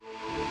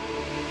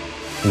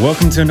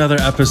Welcome to another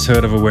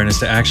episode of Awareness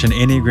to Action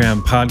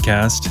Enneagram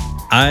podcast.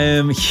 I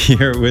am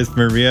here with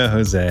Maria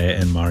Jose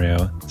and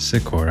Mario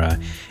Sikora.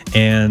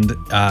 And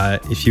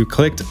if you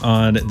clicked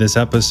on this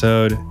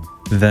episode,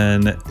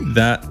 then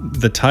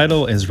the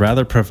title is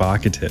rather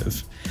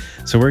provocative.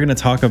 So we're going to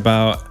talk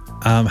about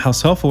how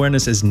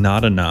self-awareness is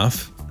not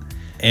enough.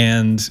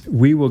 And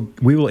we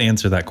will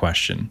answer that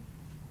question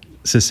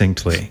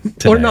succinctly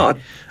today. Or not.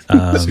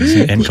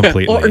 And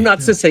completely. Or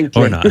not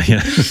succinctly. Or not,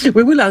 yeah.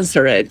 We will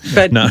answer it,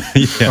 but No,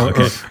 yeah,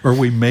 okay. Or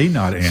we may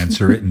not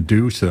answer it and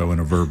do so in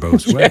a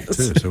verbose way, Yes.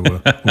 too. So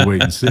we'll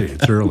wait and see.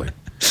 It's early.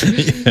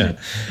 Yeah.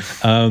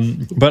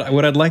 But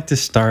what I'd like to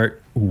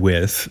start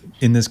with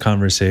in this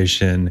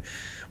conversation,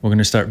 we're going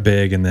to start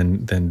big and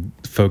then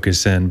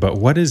focus in. But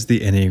what is the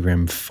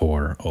Enneagram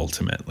for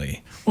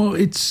ultimately? Well,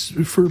 it's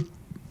for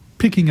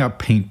picking up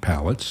paint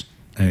palettes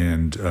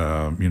and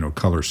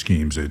color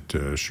schemes at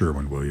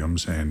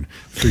Sherwin-Williams and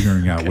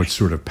figuring out what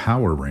sort of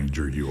Power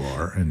Ranger you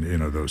are and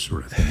those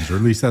sort of things. Or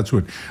at least that's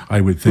what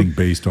I would think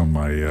based on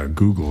my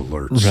Google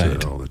alerts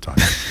Right. all the time.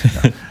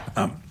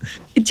 Yeah.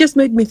 it just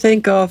made me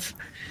think of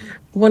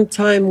one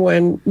time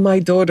when my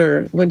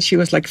daughter, when she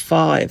was like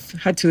 5,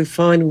 had to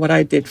define what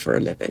I did for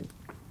a living.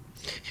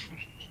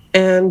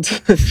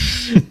 And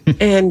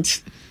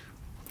and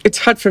it's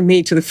hard for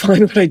me to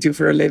define what I do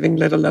for a living,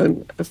 let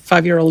alone a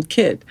 5-year-old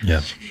kid.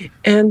 Yeah.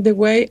 And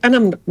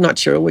I'm not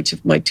sure which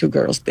of my 2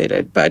 girls did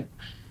it, but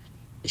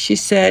she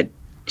said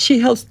she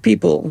helps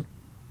people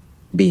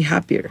be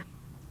happier.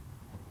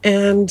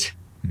 And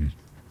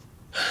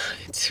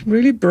it's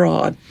really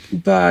broad,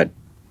 but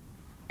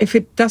if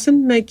it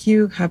doesn't make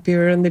you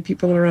happier and the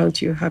people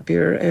around you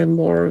happier and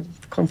more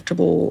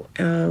comfortable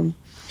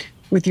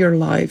with your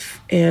life,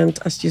 and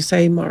as you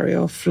say,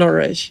 Mario,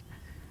 flourish,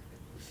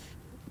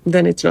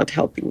 then it's not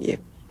helping you.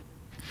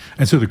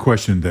 And so the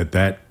question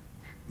that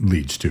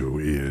leads to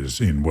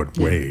is, in what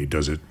way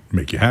does it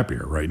make you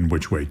happier, right? In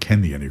which way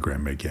can the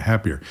Enneagram make you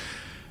happier?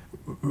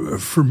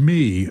 For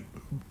me,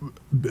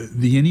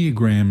 the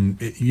Enneagram,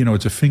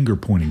 it's a finger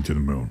pointing to the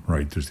moon,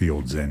 right? There's the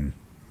old Zen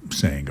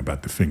saying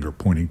about the finger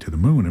pointing to the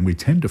moon, and we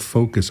tend to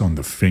focus on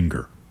the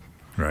finger,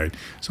 right?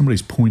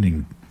 Somebody's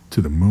pointing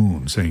to the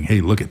moon saying, hey,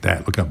 look at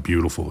that, look how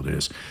beautiful it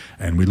is.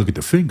 And we look at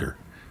the finger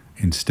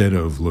instead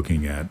of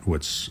looking at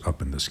what's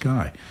up in the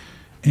sky.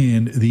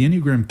 And the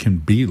Enneagram can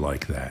be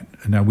like that.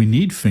 Now, we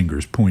need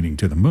fingers pointing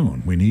to the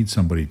moon. We need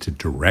somebody to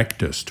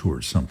direct us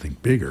towards something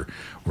bigger,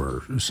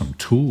 or some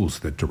tools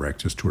that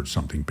direct us towards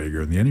something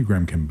bigger. And the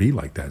Enneagram can be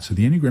like that. So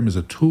the Enneagram is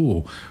a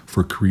tool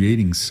for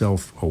creating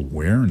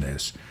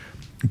self-awareness,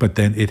 but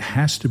then it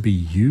has to be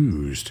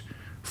used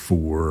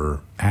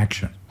for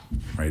action,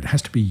 right? It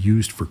has to be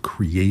used for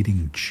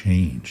creating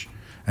change.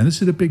 And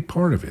this is a big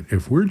part of it.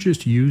 If we're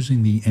just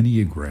using the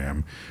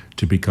Enneagram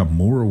to become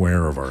more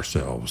aware of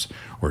ourselves,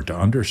 or to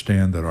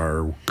understand that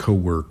our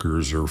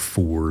coworkers are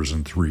 4s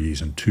and 3s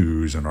and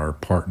 2s and our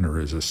partner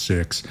is a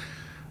 6,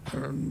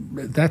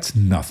 that's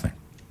nothing.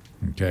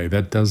 Okay,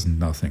 that does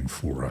nothing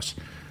for us.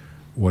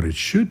 What it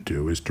should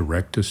do is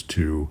direct us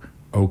to,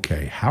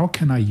 okay, how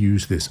can I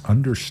use this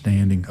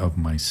understanding of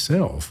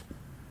myself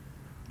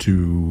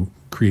to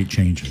create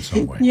change in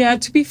some way? Yeah,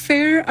 to be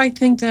fair, I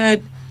think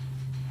that,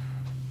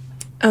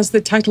 as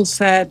the title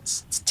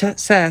says,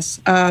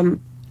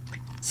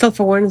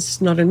 self-awareness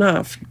is not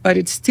enough, but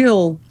it's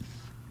still,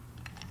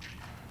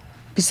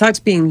 besides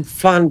being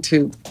fun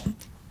to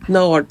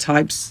know our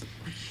types,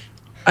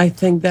 I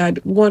think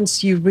that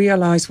once you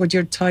realize what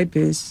your type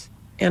is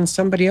and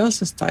somebody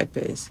else's type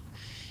is,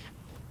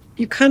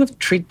 you kind of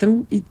treat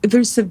them,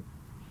 there's an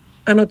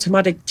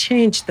automatic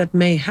change that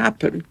may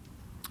happen.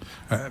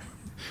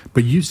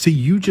 But you see,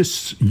 you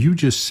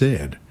just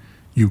said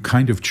you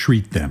kind of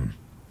treat them,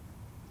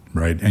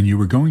 right? And you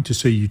were going to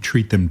say you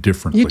treat them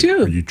differently. You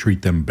do. Or you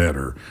treat them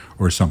better,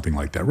 or something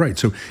like that, right?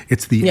 So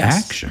it's the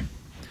Yes. action.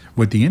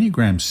 What the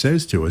Enneagram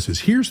says to us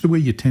is, here's the way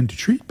you tend to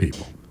treat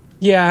people.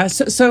 Yeah,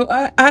 so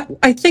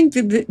I think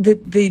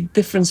the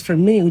difference for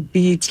me would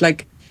be it's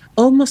like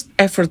almost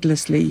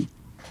effortlessly.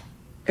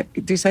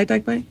 Do you say it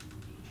that way?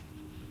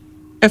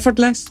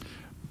 Effortless? You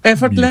can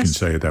Effortless?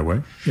 say it that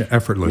way. Yeah,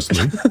 effortlessly.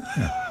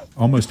 Yeah,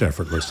 almost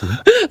effortlessly.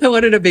 I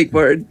wanted a big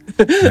word.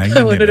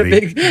 I wanted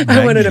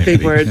a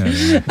big word.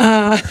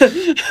 Yeah.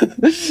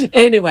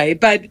 Anyway,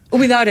 but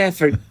without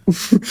effort.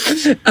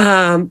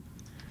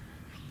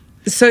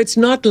 So it's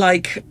not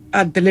like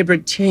a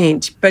deliberate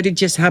change, but it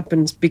just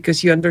happens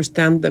because you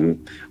understand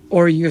them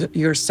or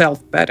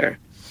yourself better.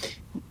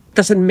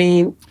 Doesn't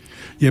mean.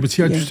 Yeah, but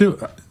see,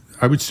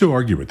 I would still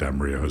argue with that,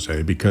 Maria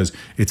Jose, because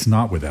it's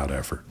not without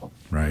effort,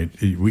 right?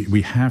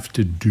 We have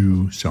to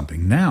do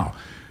something. Now,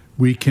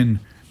 we can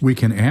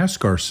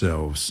ask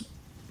ourselves,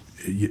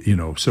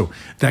 so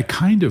that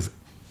kind of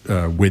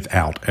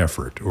without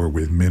effort or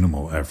with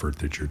minimal effort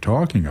that you're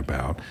talking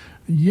about,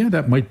 yeah,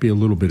 that might be a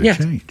little bit of Yes.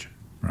 change,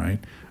 right?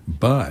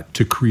 But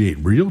to create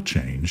real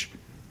change,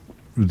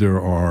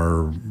 there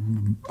are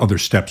other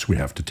steps we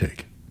have to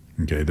take.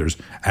 Okay, there's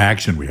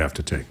action we have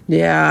to take.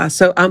 Yeah,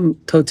 so I'm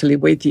totally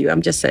with you.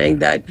 I'm just saying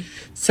that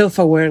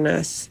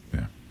self-awareness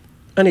Yeah.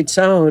 on its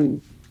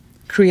own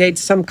create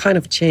some kind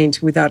of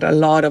change without a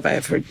lot of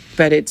effort,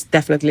 but it's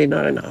definitely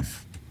not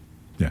enough.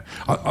 Yeah,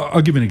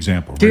 I'll give an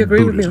example. Do you right?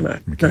 agree Buddhism,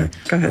 with me or not?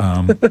 Okay?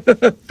 No, go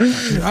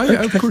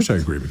ahead. Of course I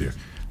agree with you.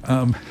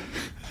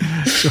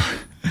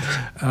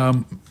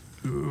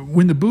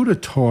 When the Buddha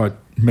taught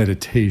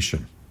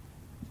meditation,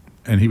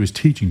 and he was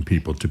teaching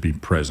people to be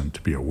present,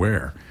 to be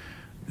aware,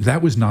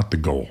 that was not the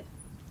goal,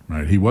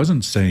 right? He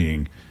wasn't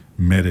saying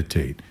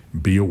meditate,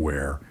 be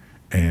aware,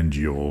 and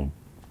you'll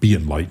be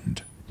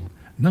enlightened.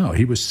 No,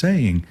 he was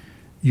saying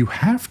you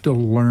have to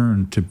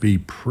learn to be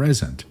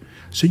present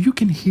so you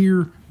can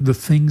hear the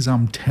things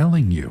I'm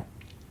telling you,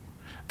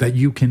 that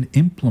you can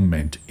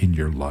implement in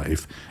your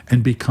life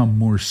and become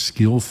more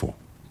skillful,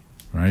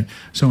 right?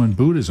 So in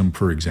Buddhism,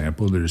 for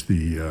example, there's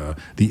the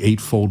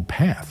Eightfold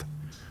Path,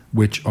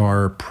 which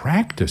are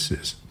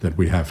practices that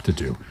we have to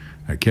do,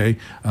 okay?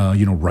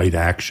 Right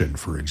action,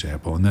 for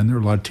example. And then there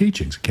are a lot of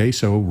teachings, okay?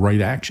 So right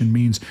action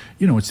means,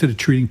 instead of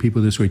treating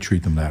people this way,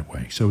 treat them that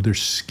way. So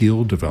there's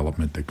skill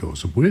development that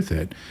goes with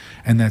it.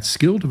 And that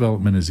skill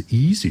development is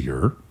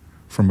easier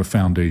from a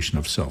foundation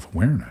of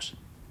self-awareness,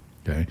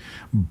 okay?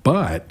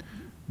 But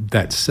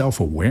that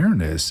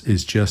self-awareness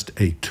is just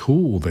a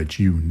tool that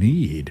you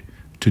need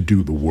to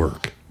do the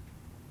work,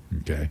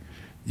 okay?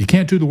 You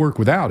can't do the work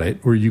without it,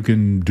 or you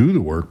can do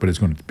the work, but it's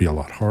going to be a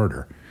lot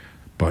harder.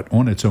 But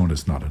on its own,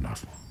 it's not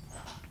enough.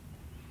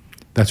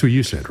 That's what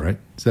you said, right?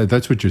 So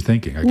that's what you're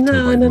thinking. I can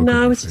tell by the look on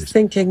I your was face. just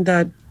thinking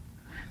that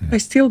I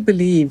still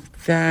believe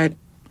that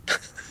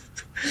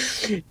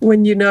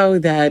when you know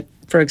that,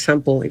 for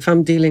example, if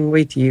I'm dealing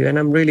with you and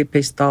I'm really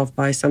pissed off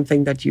by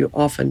something that you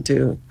often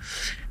do,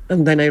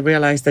 and then I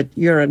realize that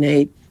you're an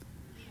 8,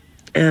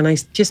 and I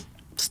just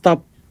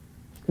stop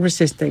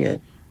resisting it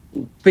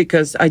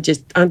because I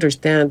just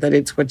understand that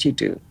it's what you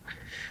do.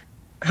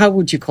 How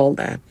would you call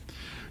that?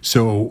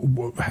 So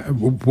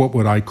what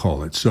would I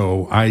call it?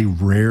 So I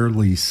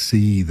rarely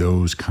see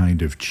those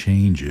kind of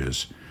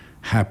changes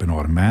happen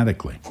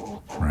automatically,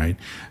 right?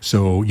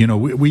 So,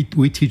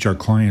 we teach our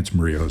clients,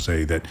 Maria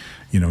Jose, that,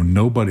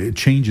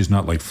 change is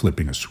not like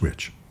flipping a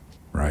switch,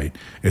 right?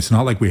 It's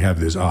not like we have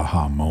this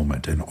aha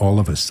moment and all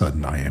of a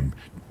sudden I am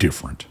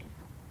different,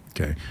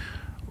 okay?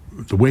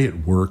 The way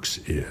it works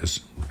is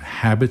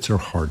habits are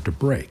hard to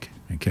break,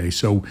 okay?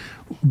 So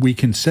we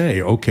can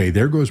say, okay,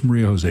 there goes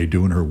Maria Jose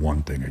doing her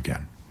one thing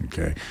again,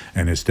 okay?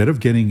 And instead of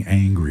getting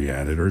angry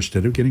at it or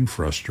instead of getting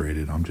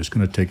frustrated, I'm just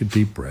going to take a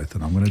deep breath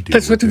and I'm going to deal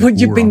That's with it. what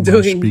you've been I'm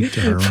gonna doing speak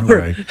to her in a for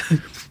way.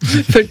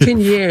 13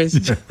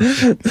 years.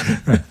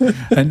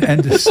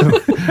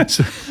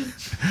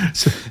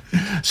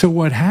 So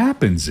what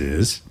happens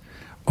is,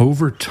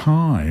 over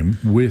time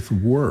with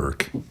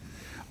work,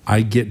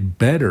 I get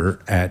better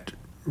at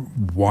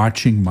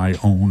watching my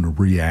own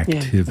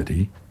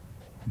reactivity,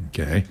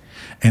 okay?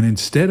 And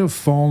instead of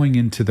falling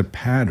into the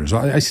patterns,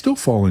 I still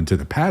fall into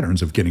the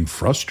patterns of getting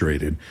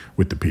frustrated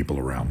with the people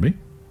around me,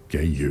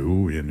 okay,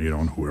 you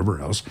and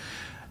whoever else.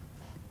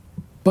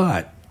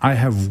 But I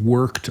have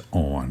worked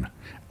on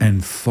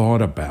and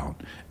thought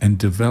about and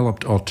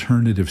developed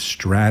alternative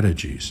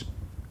strategies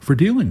for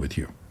dealing with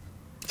you.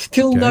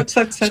 Still not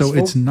successful. So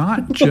it's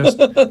not just,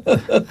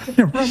 it's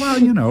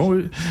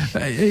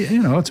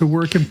a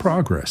work in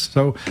progress.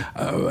 So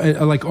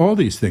like all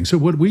these things. So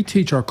what we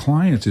teach our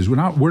clients is we're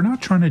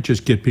not trying to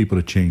just get people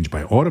to change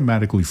by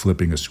automatically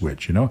flipping a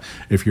switch.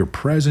 If you're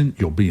present,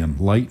 you'll be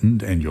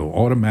enlightened and you'll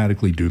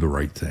automatically do the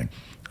right thing.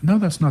 No,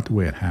 that's not the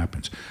way it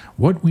happens.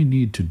 What we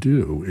need to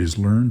do is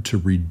learn to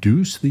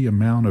reduce the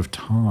amount of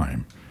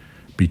time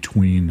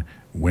between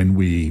when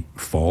we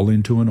fall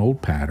into an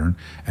old pattern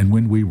and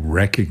when we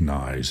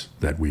recognize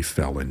that we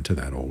fell into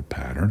that old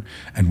pattern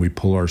and we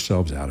pull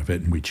ourselves out of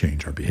it and we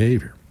change our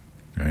behavior,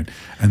 right?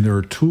 And there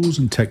are tools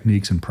and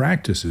techniques and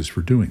practices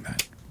for doing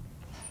that.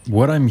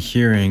 What I'm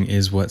hearing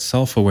is what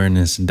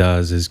self-awareness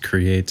does is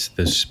creates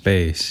the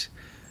space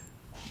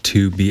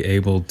to be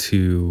able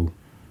to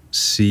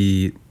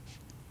see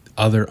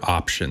other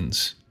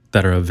options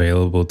that are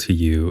available to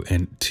you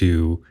and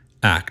to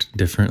act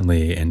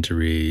differently and to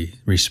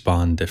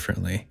respond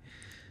differently.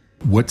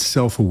 What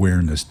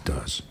self-awareness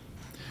does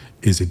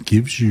is it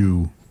gives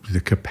you the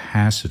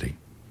capacity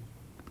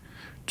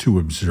to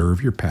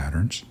observe your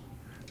patterns,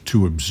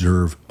 to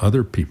observe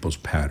other people's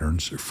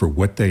patterns for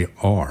what they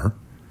are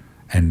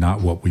and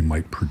not what we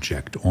might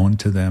project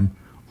onto them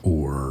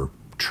or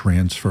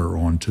transfer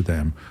onto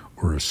them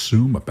or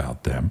assume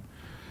about them.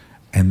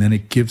 And then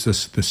it gives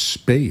us the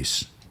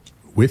space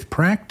with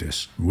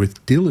practice,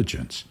 with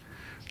diligence,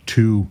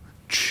 to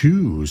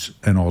choose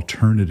an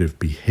alternative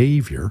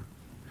behavior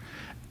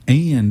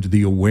and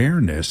the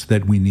awareness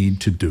that we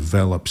need to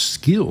develop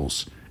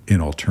skills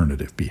in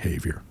alternative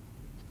behavior,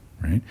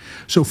 right?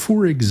 So,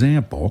 for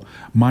example,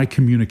 my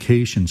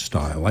communication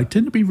style, I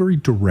tend to be very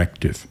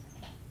directive,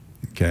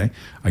 okay?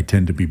 I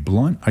tend to be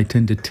blunt. I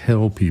tend to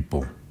tell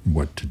people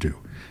what to do.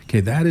 Okay,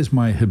 that is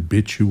my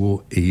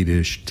habitual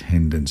 8-ish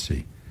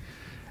tendency.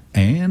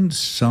 And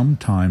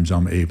sometimes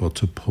I'm able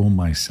to pull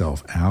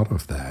myself out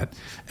of that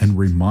and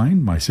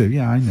remind myself,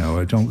 yeah, I know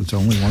it's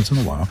only once in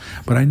a while,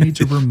 but I need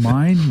to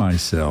remind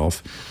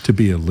myself to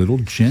be a little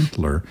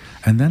gentler.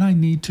 And then I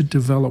need to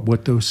develop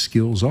what those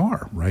skills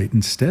are, right?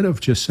 Instead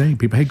of just saying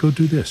people, hey, go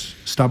do this,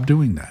 stop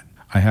doing that.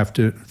 I have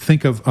to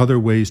think of other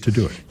ways to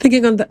do it.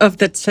 Thinking of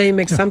that same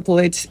example,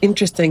 it's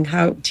interesting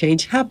how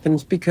change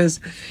happens because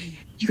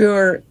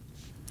you're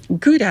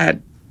good at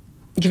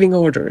giving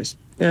orders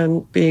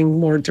and being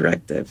more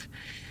directive,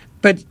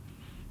 but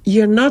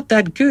you're not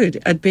that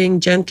good at being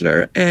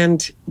gentler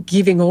and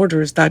giving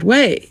orders that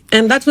way.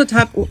 And that's what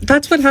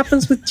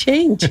happens with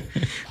change.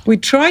 We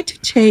try to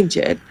change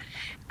it,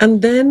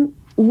 and then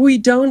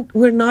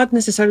we're not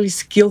necessarily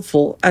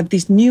skillful at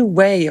this new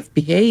way of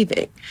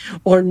behaving,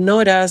 or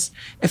not as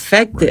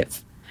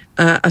effective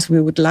as we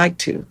would like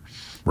to.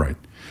 Right.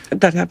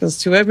 That happens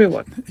to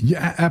everyone.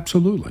 Yeah,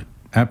 absolutely.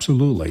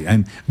 Absolutely.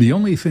 And the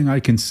only thing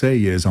I can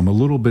say is I'm a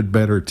little bit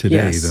better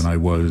today Yes. than I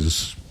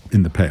was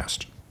in the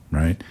past,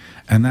 right?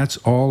 And that's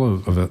all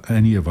of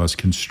any of us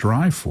can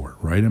strive for,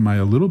 right? Am I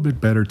a little bit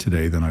better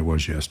today than I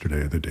was yesterday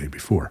or the day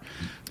before?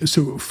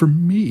 So for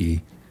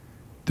me,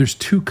 there's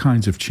two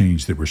kinds of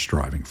change that we're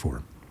striving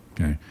for,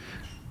 okay?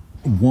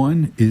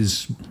 One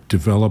is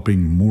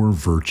developing more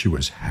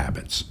virtuous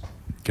habits,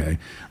 okay?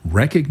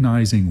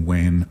 Recognizing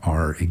when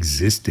our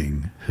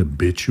existing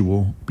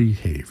habitual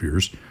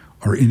behaviors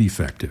are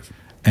ineffective,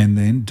 and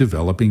then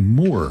developing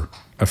more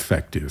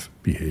effective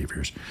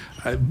behaviors.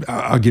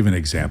 I'll give an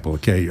example,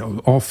 okay?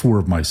 All four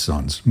of my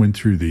sons went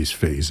through these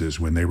phases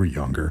when they were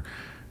younger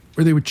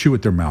where they would chew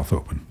with their mouth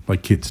open,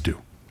 like kids do,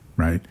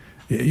 right?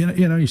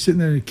 You're sitting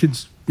there,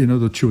 kids,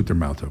 they'll chew with their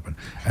mouth open.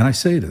 And I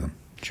say to them,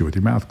 chew with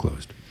your mouth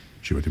closed,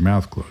 chew with your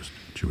mouth closed,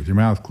 chew with your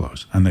mouth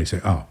closed. And they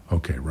say, oh,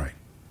 okay, right.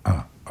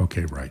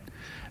 Okay, right.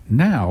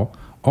 Now,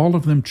 all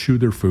of them chew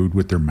their food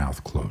with their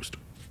mouth closed,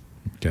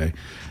 okay?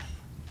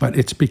 But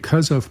it's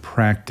because of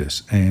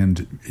practice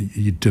and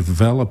you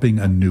developing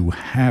a new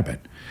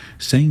habit.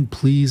 Saying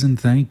please and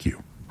thank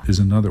you is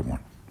another one,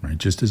 right?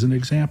 Just as an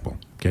example,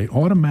 okay?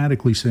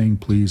 Automatically saying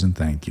please and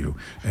thank you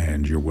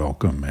and you're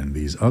welcome and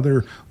these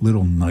other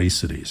little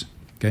niceties,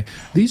 okay?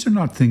 These are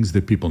not things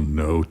that people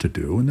know to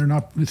do, and they're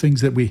not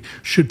things that we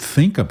should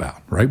think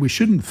about, right? We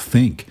shouldn't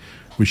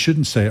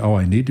say, oh,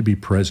 I need to be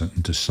present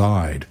and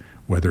decide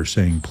whether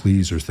saying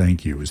please or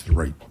thank you is the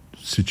right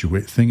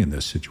thing in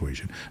this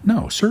situation.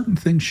 No, certain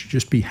things should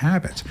just be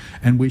habits,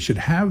 and we should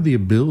have the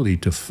ability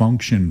to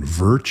function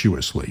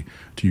virtuously,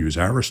 to use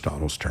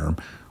Aristotle's term,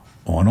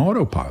 on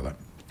autopilot,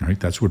 right?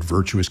 That's what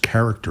virtuous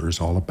character is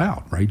all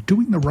about, right?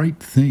 Doing the right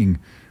thing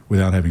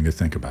without having to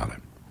think about it.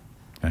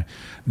 Okay?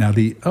 Now,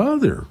 the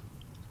other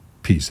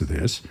piece of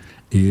this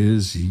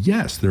is,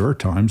 yes, there are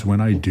times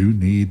when I do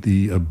need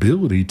the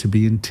ability to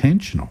be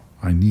intentional.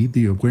 I need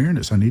the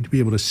awareness. I need to be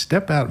able to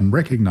step out and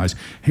recognize,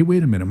 hey,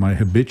 wait a minute, my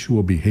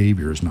habitual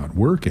behavior is not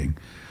working.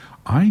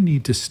 I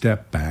need to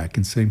step back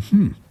and say,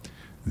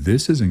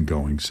 this isn't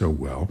going so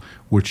well.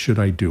 What should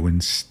I do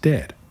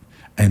instead?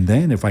 And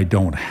then if I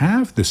don't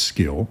have the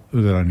skill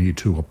that I need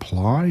to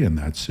apply in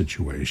that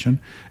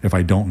situation, if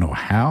I don't know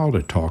how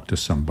to talk to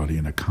somebody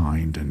in a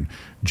kind and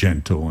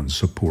gentle and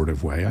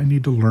supportive way, I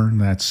need to learn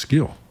that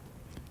skill.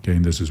 Okay,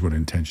 and this is what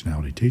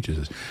intentionality teaches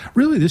us.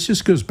 Really, this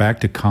just goes back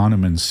to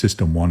Kahneman's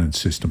System 1 and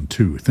System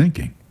 2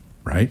 thinking,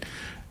 right?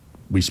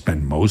 We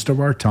spend most of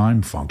our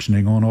time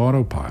functioning on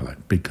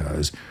autopilot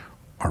because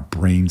our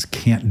brains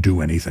can't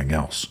do anything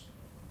else,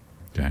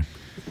 okay?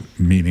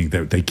 Meaning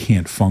that they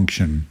can't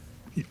function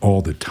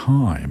all the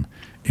time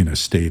in a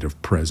state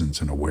of presence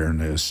and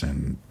awareness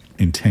and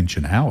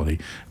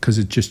intentionality because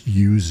it just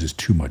uses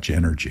too much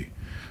energy.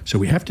 So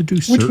we have to do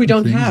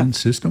certain things in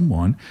System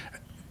 1,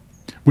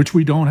 which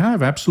we don't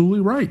have. Absolutely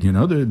right.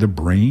 The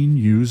brain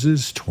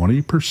uses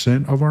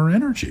 20% of our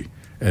energy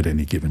at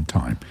any given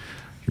time.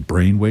 Your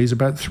brain weighs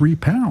about 3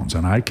 pounds,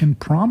 and I can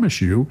promise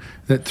you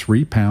that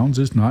 3 pounds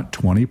is not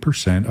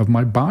 20% of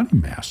my body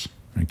mass.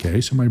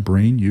 Okay, so my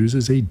brain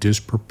uses a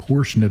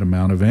disproportionate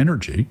amount of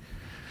energy,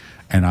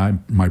 and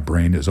my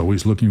brain is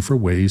always looking for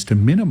ways to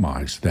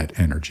minimize that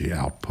energy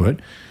output,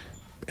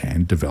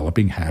 and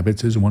developing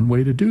habits is one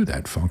way to do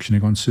that,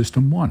 functioning on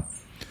System 1.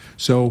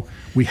 So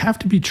we have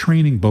to be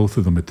training both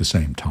of them at the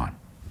same time.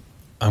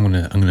 I'm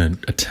gonna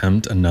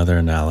attempt another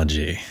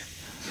analogy.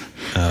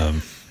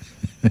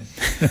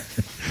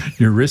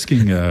 You're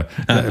risking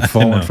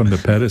falling from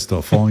the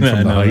pedestal, falling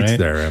from the heights, right?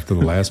 There after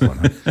the last one.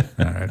 Huh?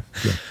 All right.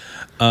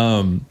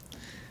 Yeah.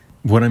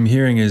 What I'm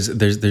hearing is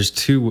there's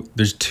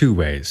two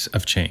ways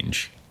of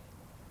change,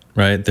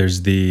 right?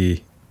 There's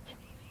the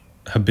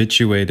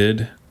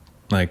habituated,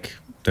 like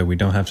that we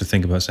don't have to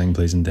think about saying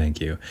please and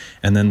thank you,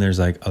 and then there's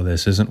like, oh,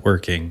 this isn't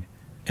working.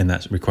 And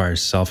that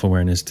requires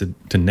self-awareness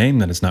to name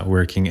that it's not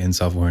working, and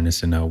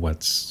self-awareness to know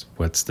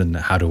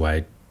how do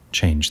I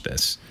change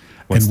this?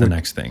 What's the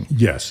next thing?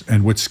 Yes,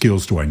 and what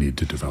skills do I need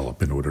to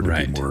develop in order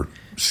to be more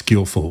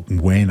skillful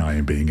when I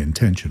am being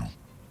intentional?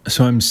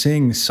 So I'm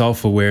seeing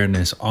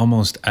self-awareness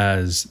almost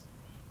as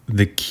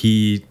the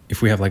key.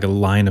 If we have like a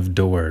line of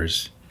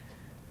doors,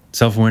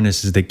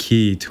 self-awareness is the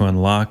key to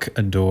unlock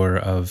a door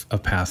of a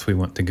path we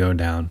want to go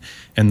down.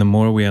 And the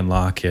more we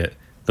unlock it,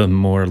 the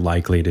more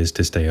likely it is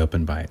to stay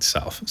open by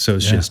itself. So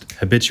it's just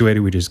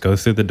habituated. We just go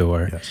through the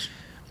door. Yes.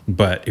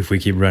 But if we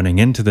keep running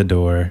into the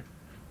door,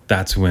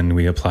 that's when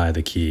we apply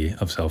the key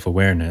of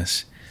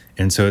self-awareness.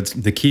 And so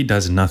the key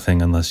does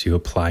nothing unless you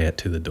apply it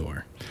to the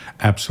door.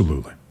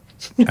 Absolutely.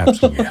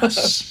 Absolutely.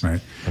 Yes.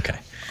 Right. Okay.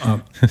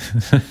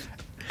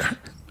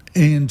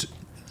 And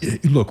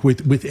look,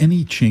 with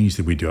any change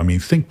that we do, I mean,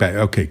 think back.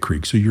 Okay,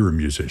 Krieg, so you're a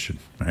musician,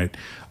 right?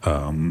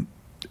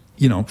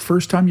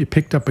 First time you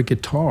picked up a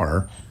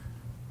guitar,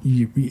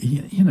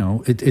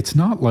 it's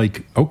not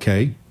like,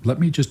 okay, let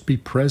me just be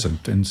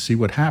present and see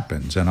what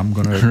happens, and I'm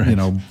going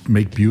to,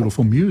 make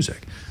beautiful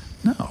music.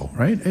 No,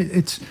 right?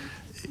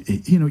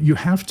 You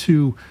have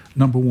to,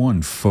 number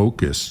one,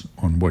 focus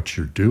on what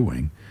you're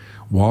doing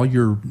while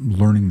you're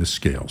learning the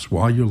scales,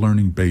 while you're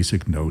learning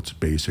basic notes,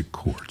 basic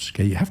chords.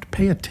 Okay, you have to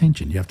pay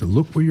attention. You have to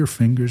look where your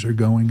fingers are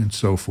going and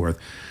so forth.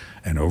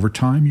 And over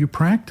time, you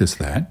practice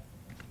that.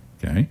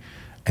 Okay,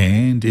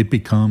 and it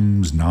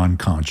becomes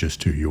non-conscious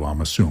to you.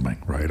 I'm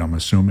assuming, right? I'm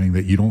assuming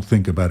that you don't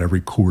think about every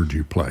chord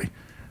you play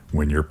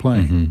when you're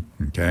playing.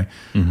 Okay,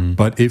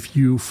 but if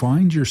you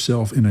find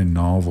yourself in a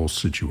novel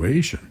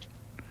situation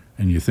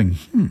and you think,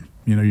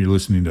 you're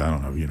listening to, I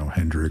don't know,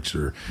 Hendrix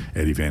or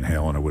Eddie Van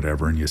Halen or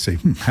whatever, and you say,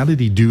 how did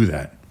he do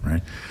that,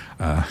 right?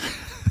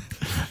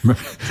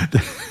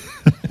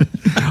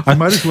 I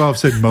might as well have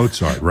said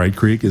Mozart, right,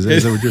 Krieg? Is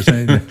that what you're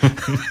saying?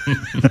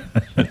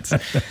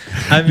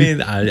 I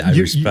mean, I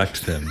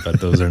respect them,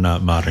 but those are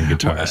not modern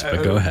guitarists,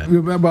 but go ahead.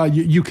 Well,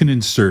 you can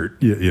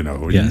insert,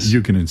 Yes.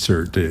 you can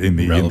insert in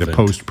the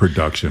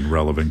post-production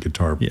relevant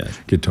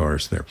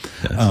guitars there.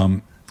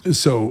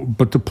 Yes.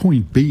 But the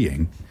point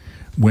being,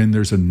 when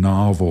there's a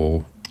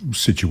novel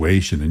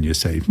situation and you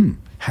say,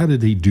 how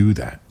did he do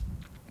that?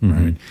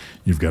 Right?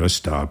 You've got to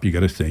stop, you got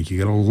to think, you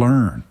got to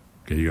learn.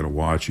 Okay, you got to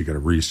watch, you got to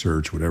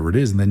research, whatever it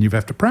is, and then you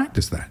have to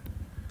practice that.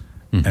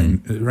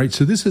 And right,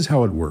 so this is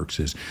how it works: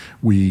 is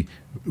we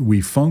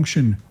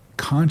function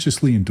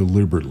consciously and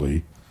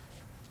deliberately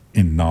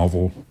in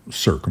novel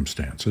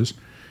circumstances,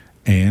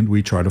 and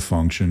we try to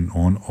function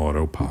on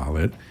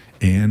autopilot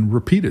in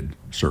repeated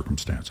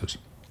circumstances.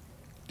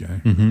 Okay,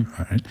 all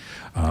right,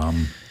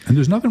 and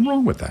there's nothing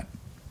wrong with that.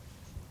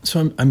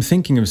 So I'm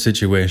thinking of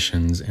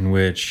situations in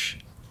which,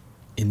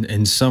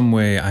 in some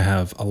way, I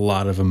have a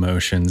lot of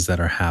emotions that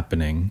are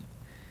happening.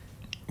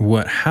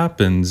 What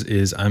happens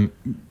is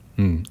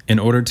in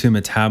order to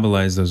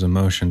metabolize those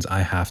emotions,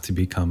 I have to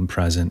become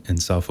present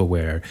and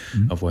self-aware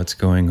of what's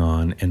going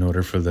on in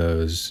order for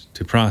those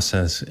to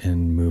process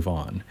and move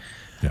on.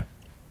 Yeah.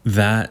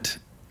 That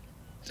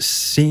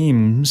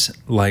seems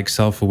like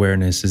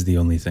self-awareness is the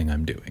only thing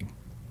I'm doing.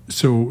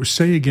 So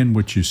say again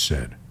what you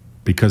said,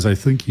 because I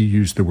think you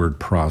used the word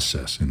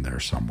process in there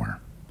somewhere.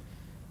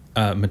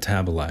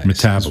 Metabolize.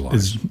 Metabolize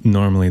is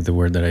normally the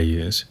word that I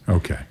use.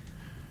 Okay.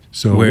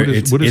 So what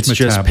does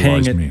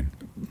metabolize mean?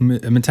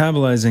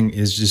 Metabolizing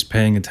is just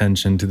paying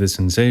attention to the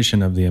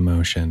sensation of the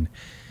emotion,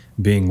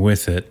 being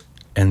with it,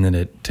 and then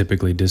it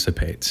typically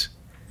dissipates.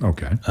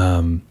 Okay.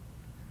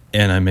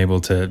 And I'm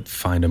able to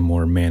find a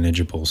more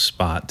manageable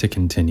spot to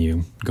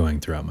continue going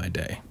throughout my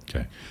day.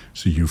 Okay.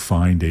 So you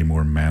find a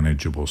more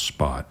manageable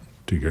spot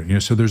to go.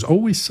 So there's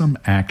always some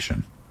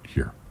action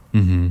here.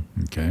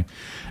 Okay.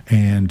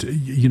 And,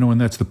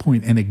 and that's the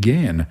point. And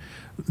again,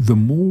 the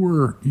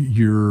more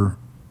you're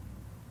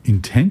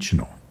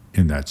intentional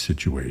in that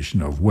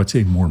situation of what's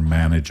a more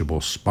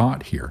manageable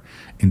spot here,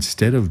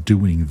 instead of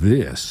doing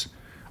this,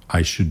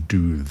 I should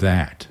do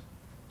that.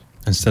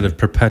 Instead of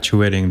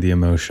perpetuating the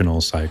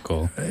emotional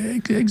cycle,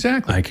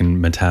 exactly, I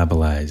can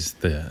metabolize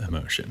the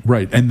emotion.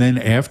 Right, and then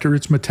after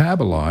it's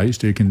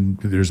metabolized,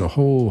 there's a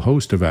whole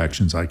host of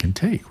actions I can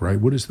take. Right,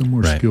 what is the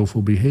more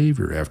skillful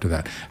behavior after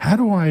that? How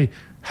do I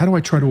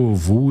try to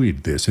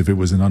avoid this if it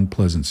was an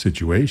unpleasant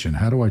situation?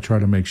 How do I try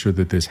to make sure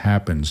that this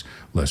happens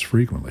less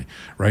frequently?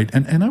 Right,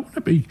 and I want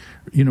to be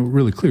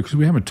really clear, because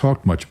we haven't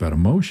talked much about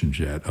emotions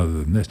yet.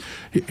 Other than this,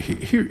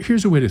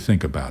 here's a way to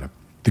think about it.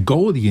 The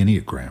goal of the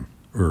Enneagram,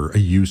 or a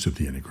use of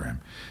the Enneagram,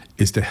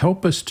 is to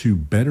help us to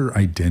better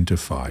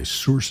identify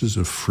sources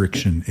of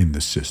friction in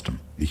the system,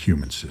 the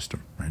human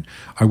system, right?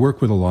 I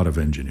work with a lot of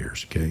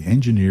engineers, okay?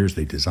 Engineers,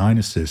 they design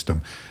a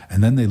system,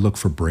 and then they look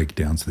for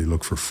breakdowns, they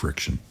look for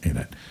friction in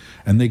it.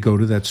 And they go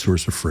to that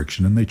source of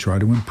friction and they try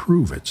to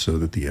improve it so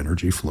that the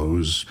energy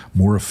flows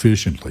more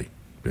efficiently,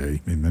 okay,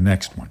 in the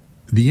next one.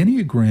 The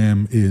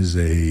Enneagram is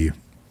a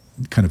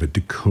kind of a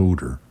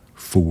decoder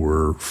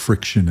for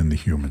friction in the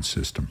human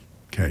system.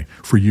 Okay,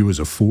 for you as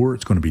a 4,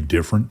 it's going to be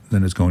different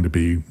than it's going to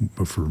be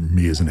for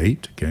me as an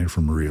 8. Okay, for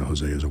Maria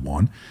Jose as a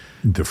 1.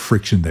 The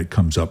friction that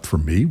comes up for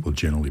me will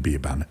generally be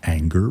about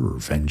anger or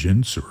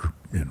vengeance or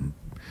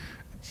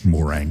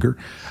more anger.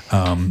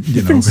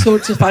 Different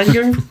sorts of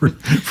anger,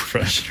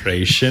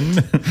 frustration.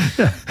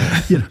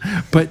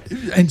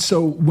 And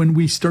so when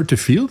we start to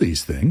feel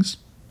these things,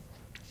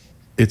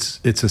 it's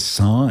a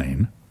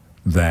sign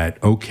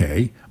that,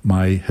 okay,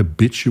 my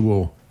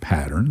habitual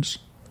patterns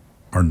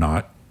are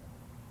not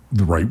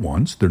the right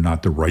ones. They're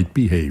not the right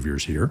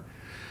behaviors here.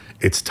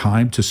 It's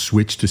time to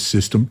switch to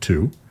system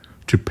 2,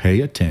 to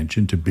pay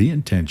attention, to be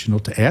intentional,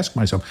 to ask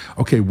myself,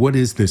 okay, what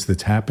is this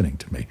that's happening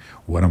to me?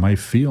 What am I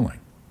feeling?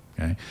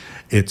 Okay.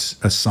 It's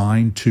a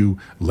sign to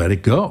let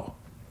it go.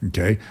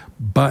 Okay.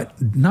 But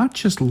not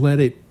just let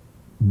it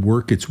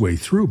work its way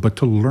through, but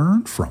to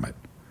learn from it.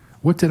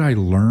 What did I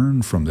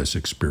learn from this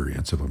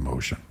experience of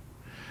emotion?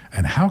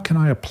 And how can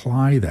I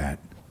apply that,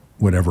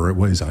 whatever it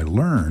was I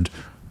learned,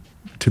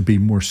 to be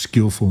more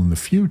skillful in the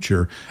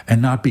future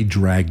and not be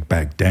dragged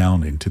back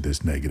down into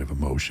this negative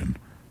emotion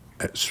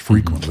as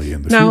frequently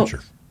in the Now,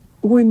 future?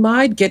 we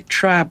might get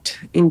trapped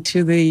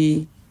into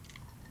the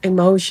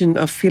emotion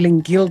of feeling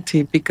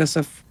guilty because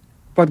of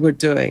what we're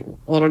doing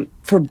or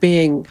for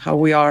being how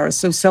we are.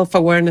 So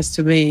self-awareness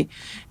to me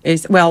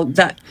is, well,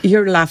 that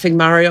you're laughing,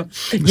 Mario.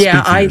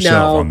 Yeah, for I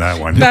yourself know. on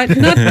that one. But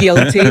not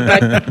guilty,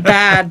 but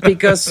bad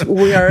because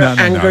we are No,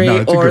 angry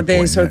it's a or good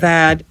this point, or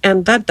that.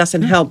 And that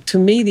doesn't help. To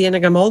me, the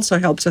Enneagram also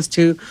helps us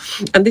to,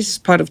 and this is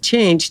part of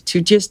change,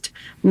 to just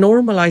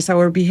normalize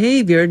our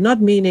behavior, not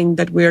meaning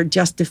that we're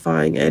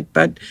justifying it,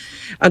 but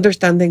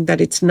understanding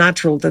that it's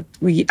natural that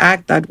we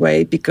act that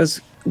way because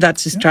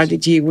that's a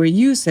strategy we're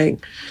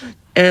using,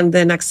 and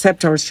then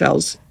accept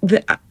ourselves.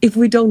 If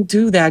we don't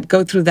do that,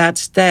 go through that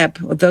step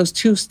or those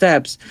 2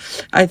 steps,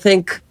 I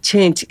think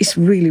change is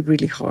really,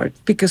 really hard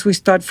because we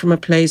start from a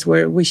place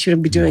where we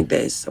shouldn't be doing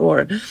this,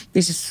 or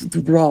this is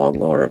wrong,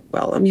 or,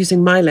 well, I'm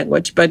using my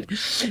language, but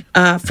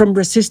from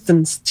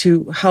resistance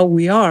to how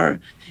we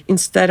are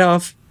instead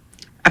of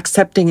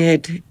accepting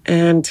it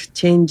and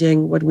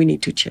changing what we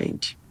need to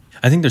change.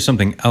 I think there's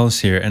something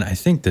else here, and I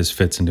think this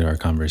fits into our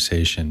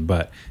conversation,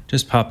 but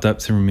just popped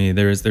up through me.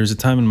 There's a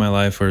time in my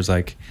life where it's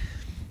like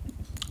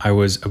I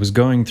was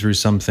going through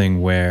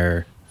something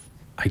where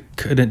I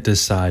couldn't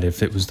decide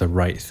if it was the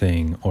right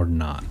thing or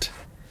not.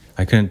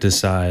 I couldn't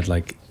decide,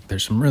 like,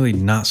 there's some really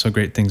not so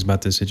great things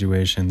about this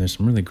situation. There's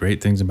some really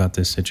great things about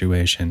this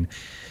situation.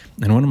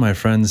 And one of my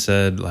friends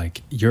said,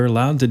 like, you're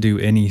allowed to do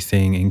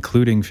anything,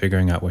 including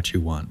figuring out what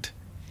you want.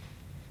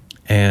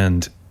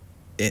 And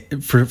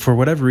for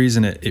whatever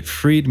reason, it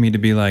freed me to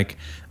be like,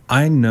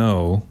 I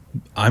know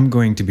I'm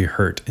going to be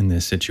hurt in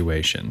this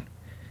situation.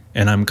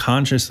 And I'm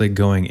consciously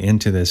going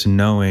into this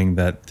knowing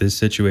that this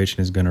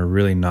situation is going to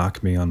really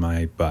knock me on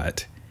my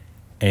butt.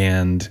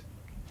 And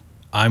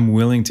I'm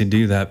willing to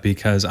do that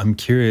because I'm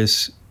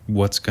curious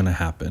what's going to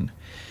happen.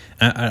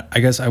 And I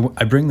guess I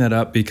bring that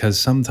up because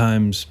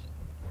sometimes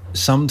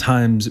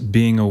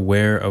being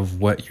aware of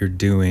what you're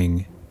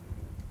doing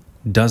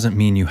doesn't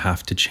mean you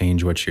have to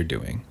change what you're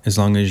doing, as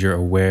long as you're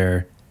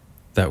aware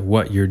that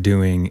what you're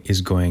doing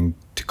is going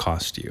to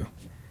cost you.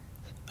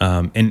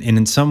 And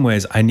in some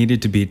ways, I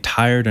needed to be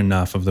tired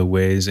enough of the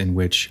ways in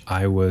which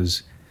I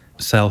was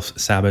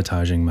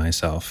self-sabotaging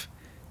myself.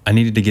 I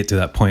needed to get to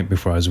that point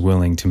before I was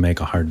willing to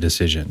make a hard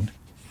decision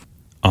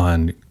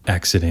on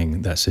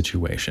exiting that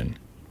situation.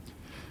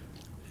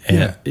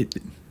 And,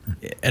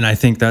 and I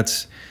think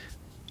that's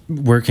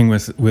working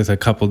with a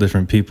couple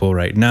different people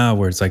right now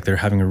where it's like they're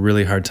having a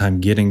really hard time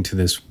getting to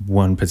this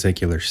one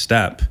particular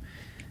step,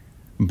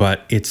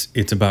 but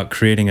it's about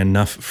creating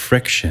enough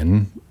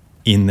friction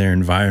in their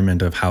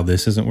environment of how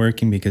this isn't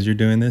working because you're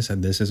doing this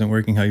and this isn't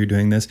working how you're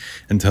doing this,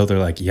 until they're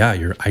like,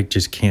 yeah, I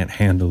just can't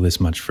handle this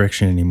much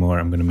friction anymore.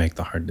 I'm going to make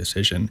the hard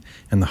decision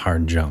and the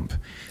hard jump.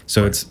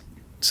 So it's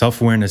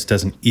self-awareness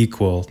doesn't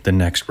equal the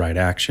next right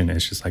action.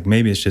 It's just like,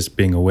 maybe it's just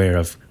being aware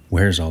of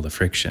where's all the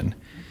friction,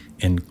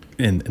 and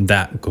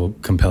that will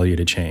compel you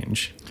to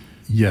change.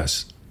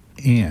 Yes.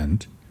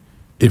 And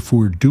if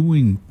we're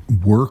doing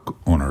work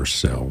on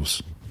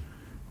ourselves,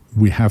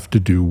 we have to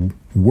do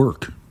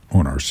work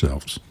on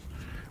ourselves.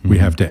 Mm-hmm. We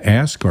have to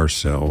ask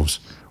ourselves,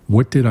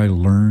 what did I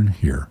learn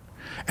here?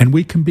 And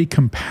we can be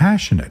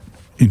compassionate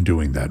in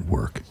doing that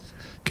work.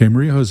 Okay,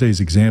 Maria Jose's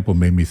example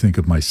made me think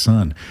of my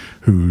son,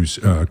 who's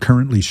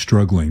currently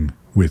struggling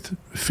with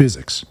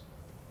physics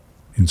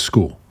in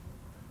school.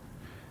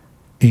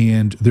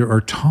 And there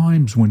are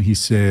times when he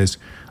says,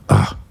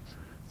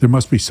 there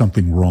must be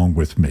something wrong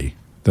with me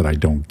that I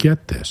don't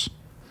get this.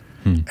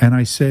 And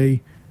I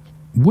say,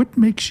 what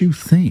makes you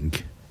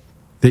think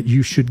that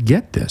you should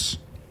get this?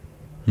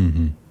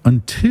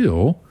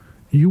 Until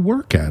you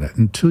work at it,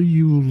 until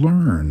you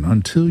learn,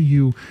 until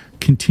you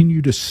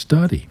continue to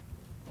study.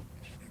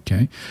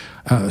 Okay?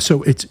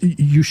 So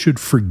you should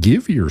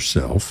forgive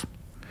yourself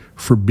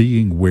for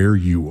being where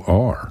you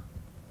are,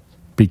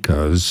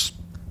 because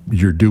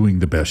you're doing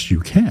the best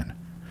you can.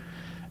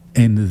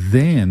 And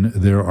then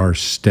there are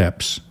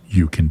steps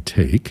you can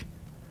take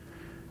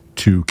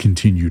to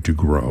continue to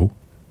grow.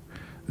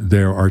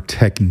 There are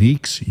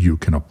techniques you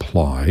can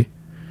apply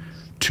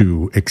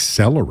to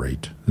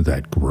accelerate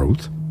that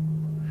growth.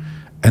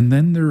 And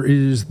then there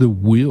is the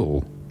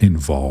will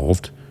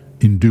involved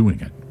in doing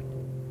it.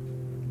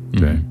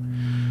 Okay?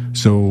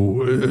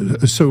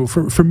 So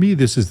for me,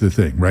 this is the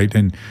thing, right?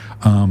 And,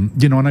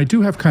 and I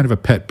do have kind of a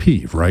pet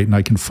peeve, right? And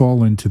I can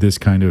fall into this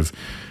kind of,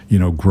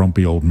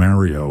 grumpy old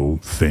Mario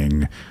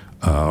thing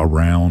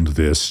around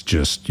this,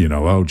 just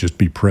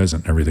be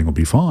present, everything will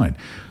be fine.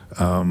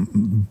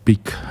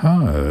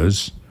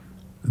 because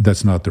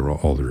that's not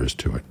all there is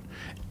to it.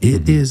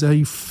 It is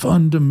a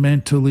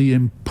fundamentally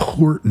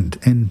important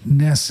and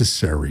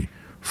necessary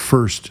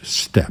first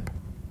step.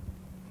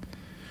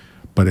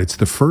 But it's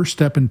the first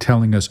step in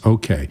telling us,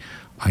 okay,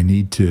 I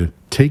need to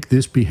take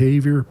this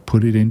behavior,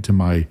 put it into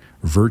my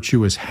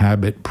virtuous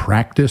habit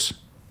practice,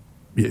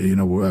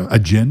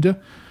 agenda,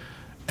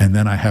 and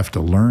then I have to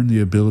learn the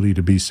ability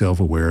to be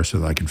self-aware so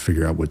that I can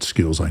figure out what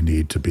skills I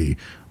need to be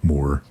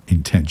more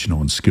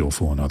intentional and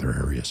skillful in other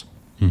areas.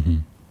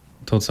 I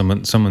told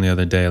someone the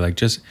other day, like,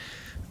 just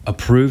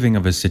approving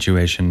of a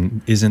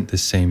situation isn't the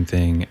same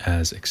thing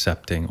as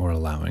accepting or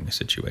allowing a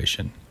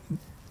situation.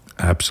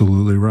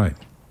 Absolutely right.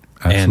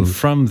 Absolutely. And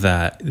from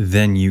that,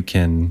 then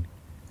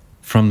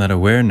from that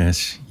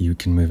awareness, you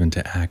can move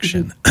into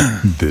action.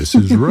 This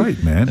is right,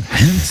 man.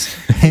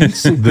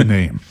 Hence the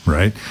name,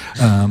 right?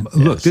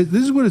 Look,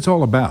 this is what it's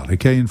all about,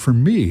 okay? And for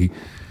me,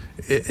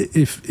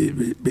 if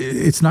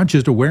it's not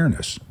just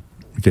awareness,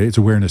 okay? It's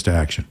awareness to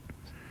action,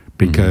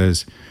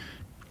 because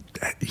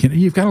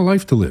you've got a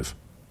life to live,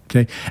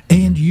 okay?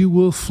 And you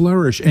will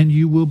flourish and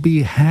you will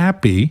be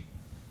happy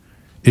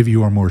if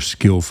you are more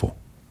skillful,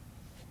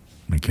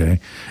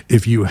 okay?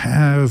 If you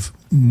have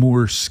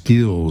more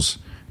skills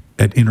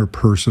at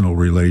interpersonal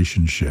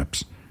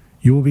relationships,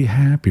 you will be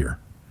happier.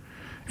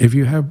 If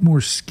you have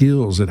more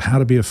skills at how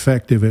to be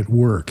effective at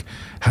work,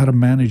 how to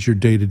manage your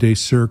day-to-day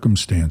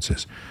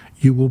circumstances,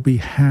 you will be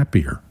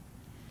happier.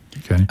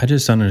 Okay? I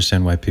just don't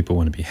understand why people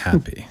want to be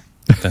happy.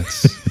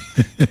 That's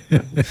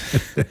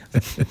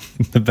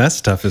the best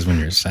stuff is when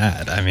you're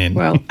sad. I mean,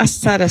 Well, as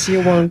sad as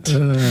you want.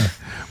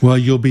 Well,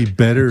 you'll be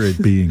better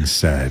at being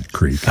sad,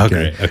 Creek.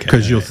 Okay,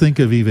 Because you'll think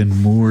of even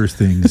more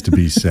things to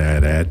be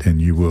sad at, and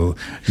you will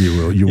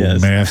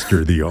Yes.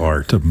 master the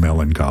art of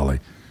melancholy.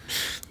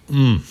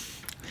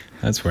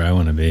 that's where I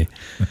want to be.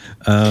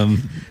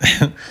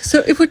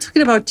 So if we're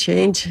talking about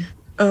change,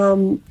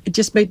 it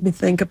just made me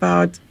think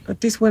about,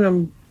 at least when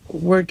I'm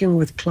working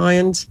with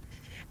clients,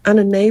 an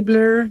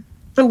enabler,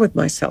 and with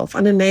myself,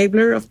 an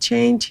enabler of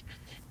change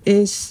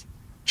is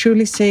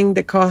truly seeing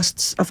the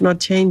costs of not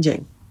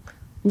changing.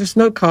 There's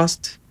no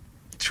cost.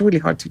 It's really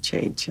hard to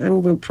change.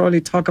 And we'll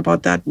probably talk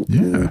about that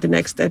in the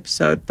next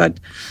episode. But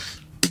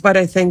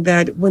I think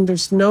that when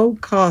there's no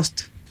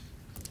cost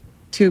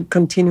to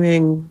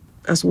continuing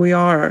as we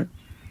are,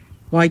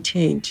 why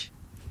change?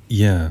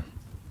 Yeah.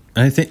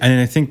 I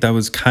think that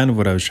was kind of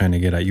what I was trying to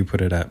get at. You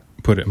put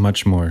it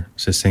much more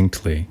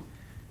succinctly,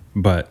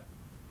 but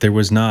there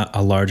was not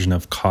a large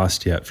enough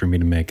cost yet for me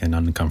to make an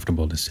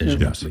uncomfortable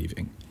decision of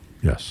leaving.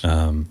 Yes.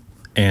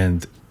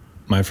 And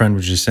my friend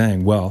was just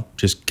saying, well,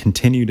 just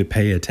continue to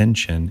pay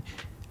attention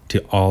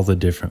to all the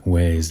different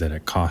ways that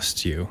it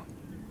costs you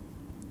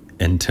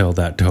until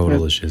that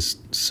total is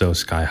just so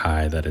sky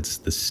high that it's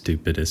the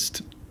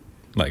stupidest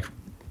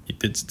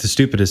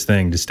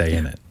thing to stay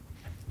in it.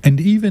 And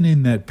even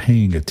in that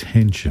paying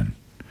attention,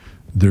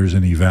 there's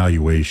an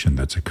evaluation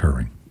that's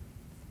occurring,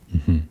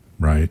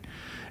 right?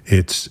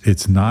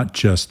 It's not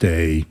just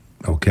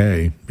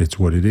it's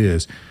what it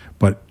is,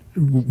 but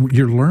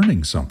you're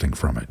learning something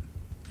from it.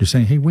 You're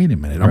saying, hey, wait a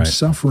minute, I'm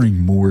suffering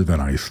more than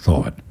I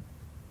thought,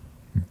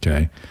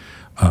 okay?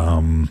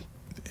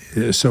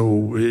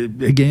 So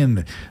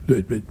again,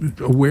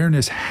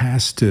 awareness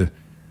has to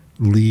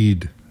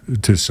lead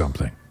to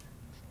something,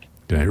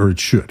 okay? Or it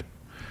should.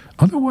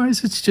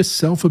 Otherwise, it's just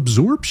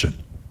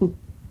self-absorption,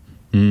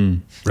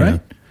 right? Yeah.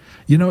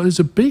 There's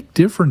a big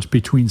difference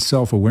between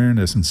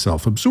self-awareness and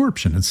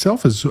self-absorption. And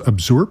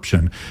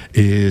self-absorption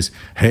is,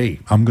 hey,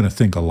 I'm going to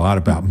think a lot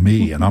about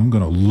me and I'm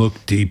going to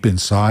look deep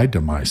inside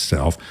to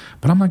myself,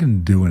 but I'm not going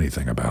to do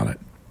anything about it.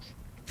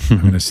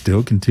 I'm going to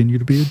still continue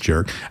to be a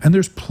jerk. And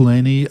there's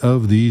plenty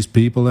of these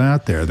people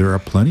out there. There are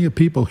plenty of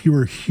people who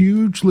are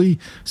hugely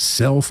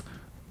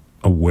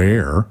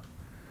self-aware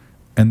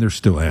and they're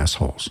still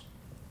assholes.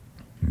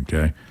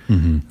 Okay?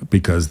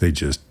 Because they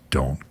just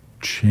don't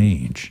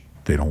change.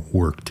 They don't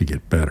work to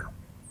get better.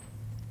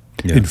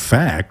 Yeah. In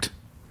fact,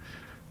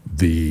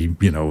 the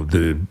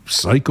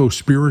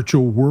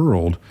psycho-spiritual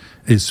world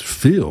is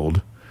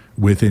filled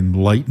with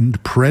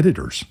enlightened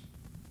predators.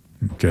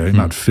 Okay,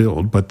 not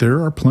filled, but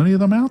there are plenty of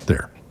them out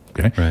there.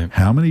 Okay, right.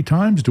 How many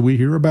times do we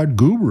hear about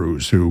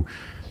gurus who,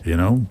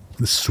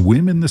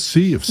 swim in the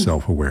sea of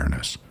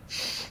self-awareness,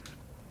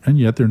 and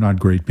yet they're not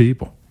great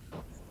people?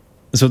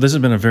 So this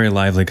has been a very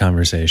lively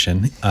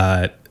conversation.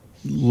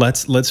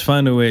 Let's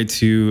find a way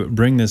to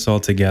bring this all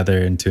together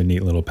into a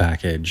neat little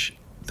package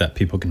that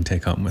people can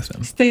take home with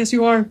them. Stay as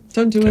you are.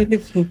 Don't do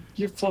anything.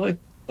 You're fine.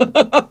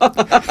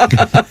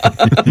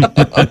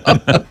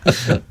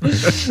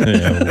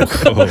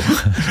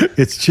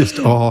 It's just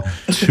all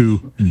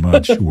too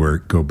much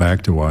work. Go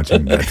back to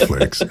watching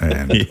Netflix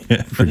and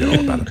forget all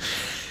about it.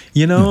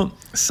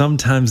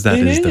 Sometimes that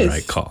is the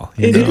right call.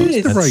 It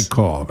is the right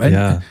call.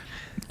 And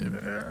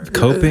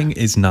coping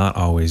is not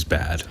always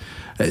bad.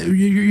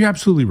 You're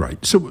absolutely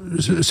right. So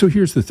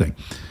here's the thing.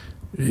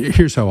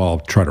 Here's how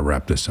I'll try to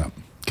wrap this up.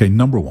 Okay,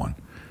 number one,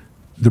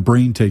 the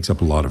brain takes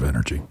up a lot of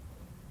energy.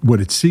 What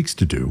it seeks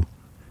to do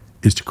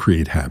is to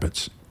create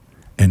habits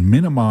and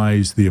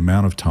minimize the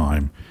amount of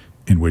time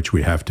in which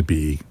we have to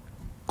be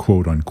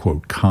quote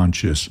unquote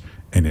conscious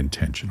and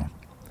intentional.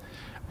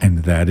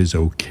 And that is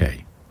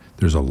okay.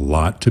 There's a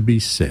lot to be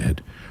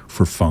said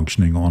for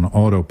functioning on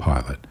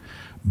autopilot.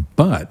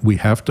 But we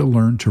have to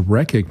learn to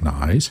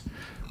recognize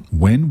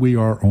when we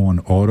are on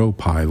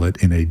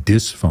autopilot in a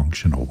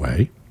dysfunctional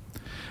way,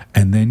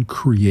 and then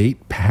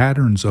create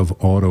patterns of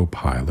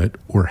autopilot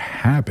or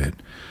habit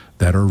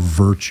that are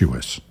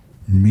virtuous,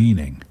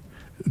 meaning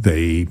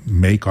they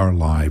make our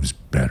lives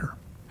better.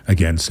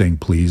 Again, saying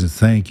please and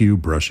thank you,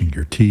 brushing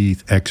your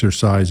teeth,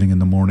 exercising in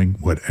the morning,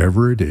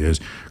 whatever it is,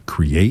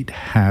 create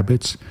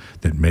habits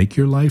that make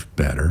your life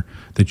better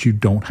that you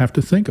don't have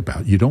to think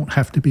about. You don't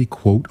have to be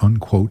quote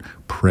unquote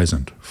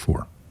present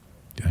for.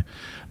 Okay?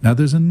 Now,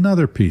 there's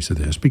another piece of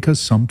this, because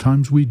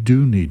sometimes we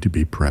do need to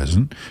be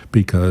present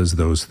because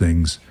those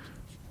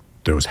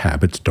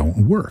habits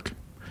don't work.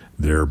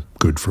 They're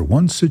good for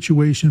one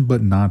situation,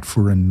 but not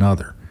for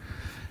another.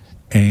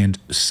 And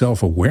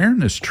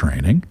self-awareness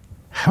training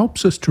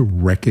helps us to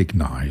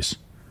recognize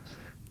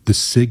the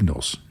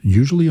signals,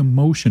 usually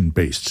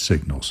emotion-based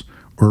signals,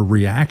 or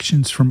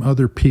reactions from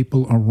other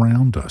people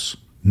around us,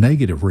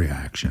 negative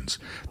reactions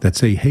that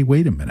say, hey,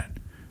 wait a minute,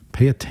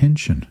 pay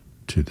attention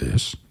to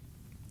this.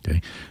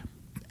 Okay?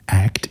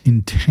 Act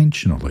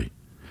intentionally.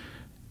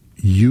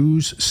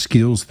 Use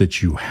skills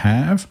that you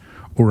have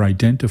or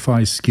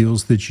identify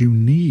skills that you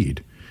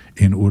need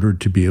in order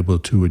to be able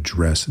to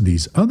address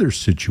these other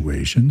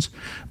situations,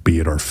 be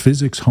it our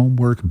physics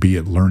homework, be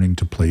it learning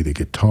to play the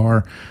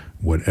guitar,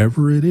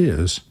 whatever it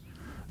is,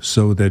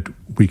 so that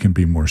we can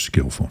be more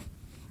skillful.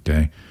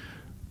 Okay?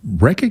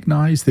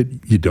 Recognize that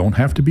you don't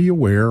have to be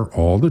aware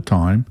all the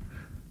time.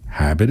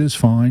 Habit is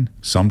fine.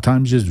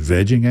 Sometimes just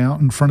vegging out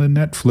in front of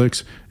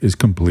Netflix is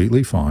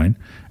completely fine.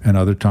 And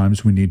other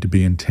times we need to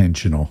be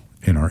intentional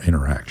in our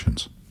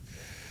interactions.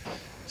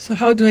 So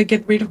how do I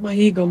get rid of my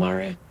ego,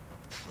 Mario?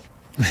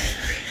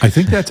 I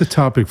think that's a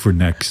topic for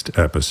next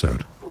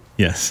episode.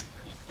 Yes.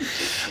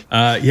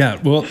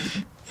 Well,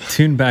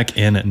 tune back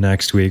in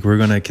next week. We're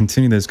going to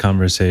continue this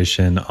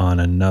conversation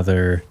on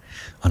another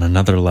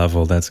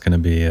level that's going to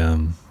be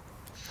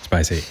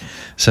spicy.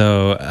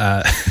 So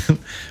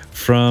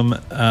from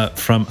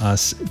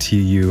us to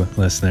you,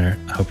 listener,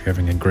 I hope you're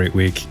having a great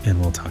week, and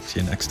we'll talk to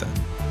you next time.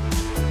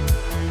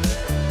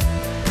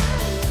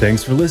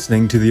 Thanks for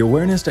listening to the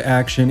Awareness to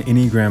Action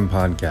Enneagram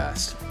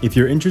podcast. If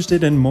you're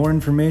interested in more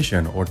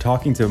information or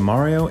talking to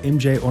Mario,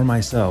 MJ, or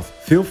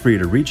myself, feel free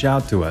to reach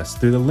out to us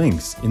through the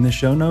links in the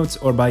show notes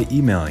or by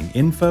emailing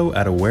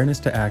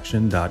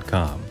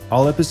info@awareness-to-action.com.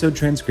 All episode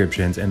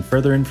transcriptions and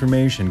further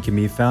information can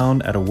be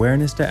found at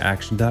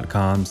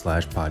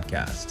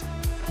awareness-to-action.com/podcast.